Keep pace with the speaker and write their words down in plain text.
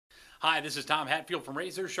Hi, this is Tom Hatfield from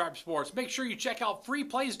Razor Sharp Sports. Make sure you check out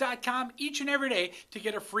freeplays.com each and every day to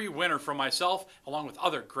get a free winner from myself, along with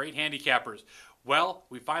other great handicappers. Well,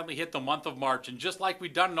 we finally hit the month of March, and just like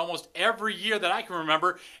we've done in almost every year that I can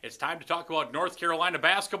remember, it's time to talk about North Carolina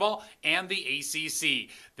basketball and the ACC.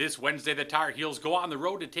 This Wednesday, the Tar Heels go on the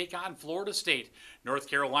road to take on Florida State. North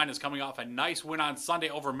Carolina is coming off a nice win on Sunday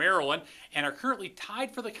over Maryland and are currently tied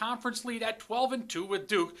for the conference lead at 12-2 with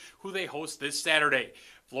Duke, who they host this Saturday.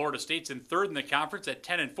 Florida State's in third in the conference at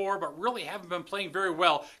 10-4, but really haven't been playing very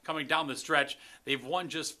well coming down the stretch. They've won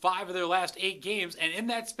just 5 of their last 8 games, and in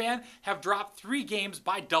that span have dropped 3 games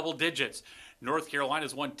by double digits. North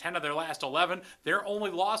Carolina's won 10 of their last 11. Their only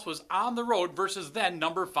loss was on the road versus then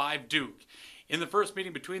number 5 Duke. In the first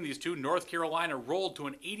meeting between these two, North Carolina rolled to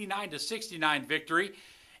an 89-69 victory.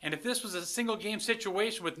 And if this was a single game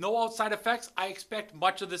situation with no outside effects, I expect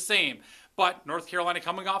much of the same. But North Carolina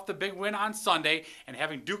coming off the big win on Sunday and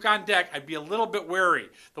having Duke on deck, I'd be a little bit wary.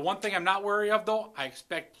 The one thing I'm not wary of, though, I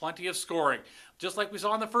expect plenty of scoring. Just like we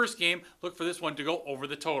saw in the first game, look for this one to go over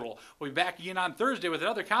the total. We'll be back again on Thursday with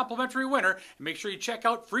another complimentary winner. And make sure you check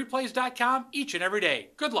out freeplays.com each and every day.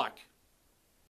 Good luck.